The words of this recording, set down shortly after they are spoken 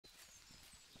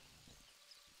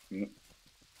Yeah.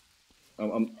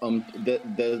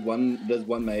 There's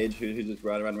one mage who's just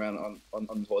riding around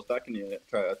on horseback. Can you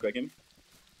try earthquake him?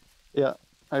 Yeah,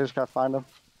 I just gotta find him.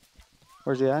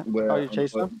 Where's he at? Where, Oh, you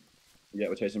chasing him? Yeah,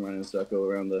 we're chasing him around in a circle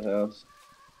around the house.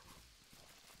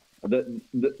 The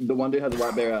one dude has a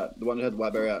white bear out. The one who has a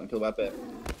white bear out and kill the white bear.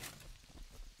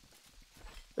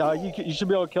 You should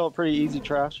be able to kill it pretty easy,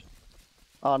 Trash.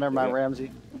 Oh, never mind, Yeah.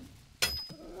 Ramsey.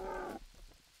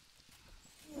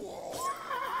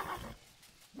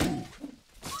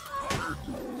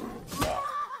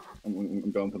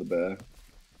 I'm going for the bear.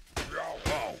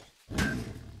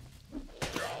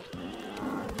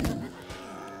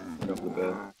 I'm going for the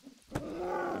bear.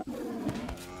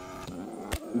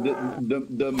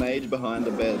 The mage behind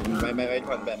the bear. Mage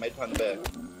behind the bear. Mage behind the bear.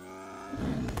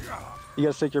 You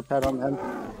gotta stick your pet on him.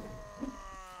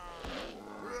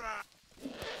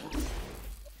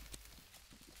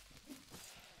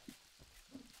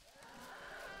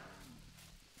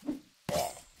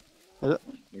 Is it?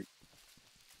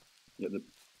 Yeah,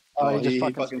 he just he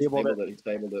fucking fucking stabled it. He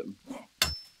stabled it.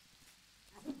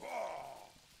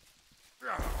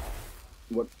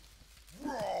 What?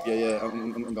 Yeah,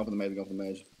 I'm going for the mage. I'm going for the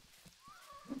mage.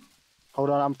 Hold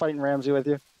on, I'm fighting Ramsey with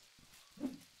you.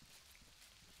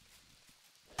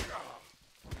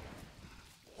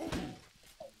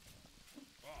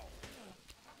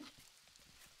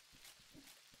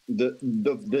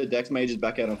 The Dex mage is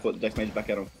back out on foot. The Dex mage is back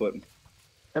out on foot.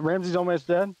 And Ramsey's almost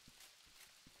dead.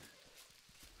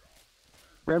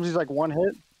 Ramsey's like one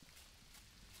hit.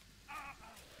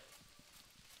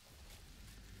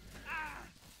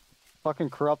 Fucking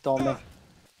corrupt on me.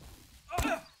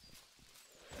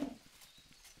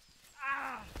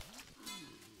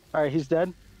 Alright, he's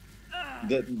dead.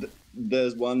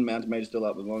 There's one mountain mage still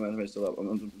up. There's one mountain mage still up.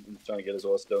 I'm trying to get his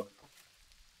horse still.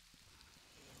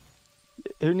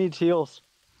 Who needs heals?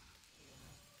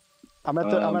 I'm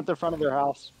at the front of their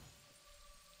house.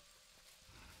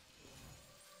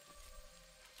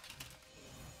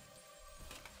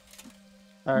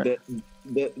 All right.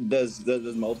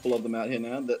 There's multiple of them out here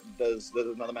now. There's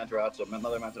another mounted archer.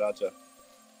 Another mounted archer.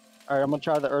 All right, I'm gonna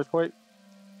try the earthquake.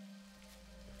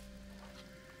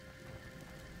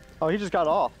 Oh, he just got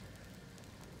off.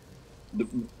 The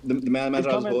mounted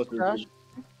horse. Crash?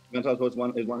 Mounted horse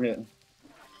is one hit.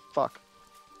 Fuck.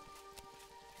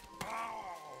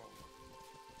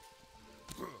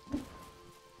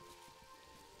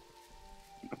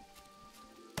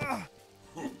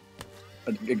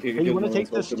 Hey, you want to take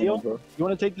this steel? You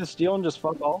want to take this steel and just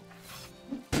fuck all?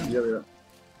 Yeah.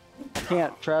 I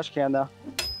can't. Trash can though.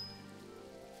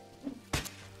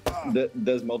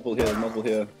 There's multiple here. There's multiple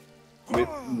here.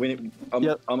 I'm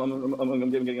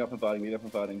getting up and fighting. Getting up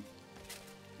and fighting.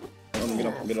 I'm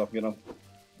get off.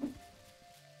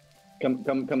 Come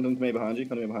to me behind you.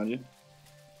 Come to me behind you.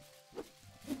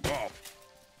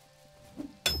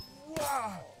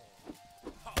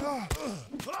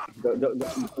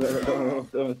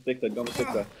 Go stick there. Go stick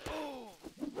there.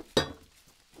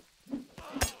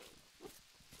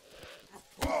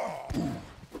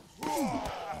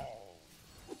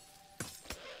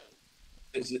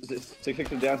 Six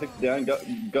it down. Go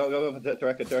for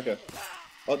Tureka.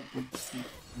 Oh,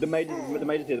 the mage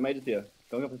is here.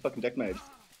 Go for the fucking deck mage.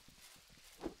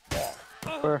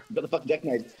 Where? Got the fucking deck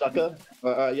mage, sucker.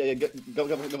 Yeah. Go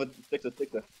for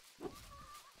Sixer.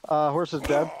 Horse is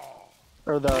dead.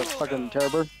 Or the fucking terror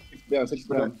bird. Six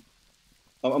down.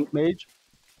 Mage.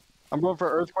 I'm going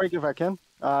for earthquake if I can.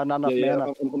 Not enough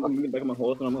mana. I'm getting back on my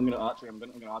horse and I'm gonna archer him.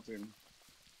 I'm gonna archer him.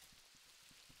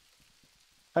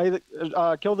 Hey,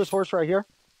 kill this horse right here.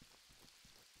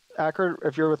 Acker,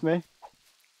 if you're with me.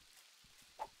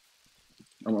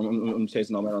 I'm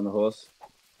chasing all that on the horse.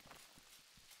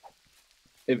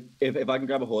 If I can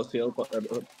grab a horse field,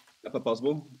 if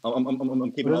possible,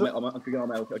 I'm keeping all my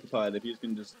occupied. If you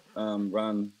can just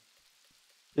run.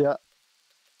 Yeah.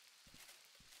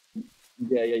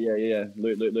 Yeah.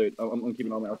 Loot. I'm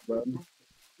keeping all my occupied.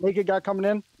 Naked guy coming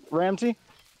in. Ramsey.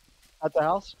 At the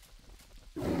house.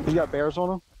 He's got bears on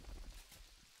him.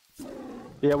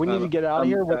 Yeah, we need to get out of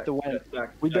here with the wind.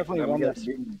 We definitely won this.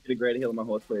 Get a great heal on my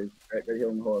horse, please. Great heal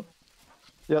on the horse.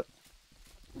 Yep.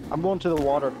 I'm going to the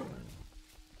water.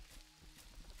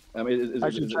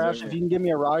 Actually, Trash, if you can give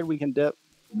me a ride, we can dip.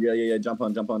 Yeah. Jump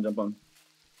on.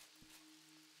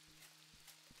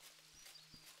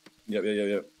 Yep.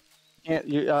 Can't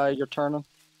you're turning.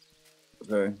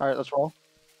 Okay. All right, let's roll.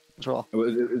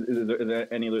 Is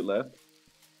there any loot left?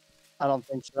 I don't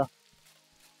think so.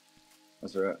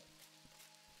 That's alright.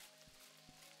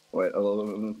 Wait,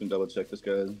 I'm gonna double check this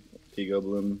guy's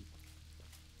T-Goblin.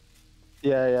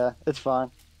 Yeah, it's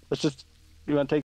fine. Let's just, you want to take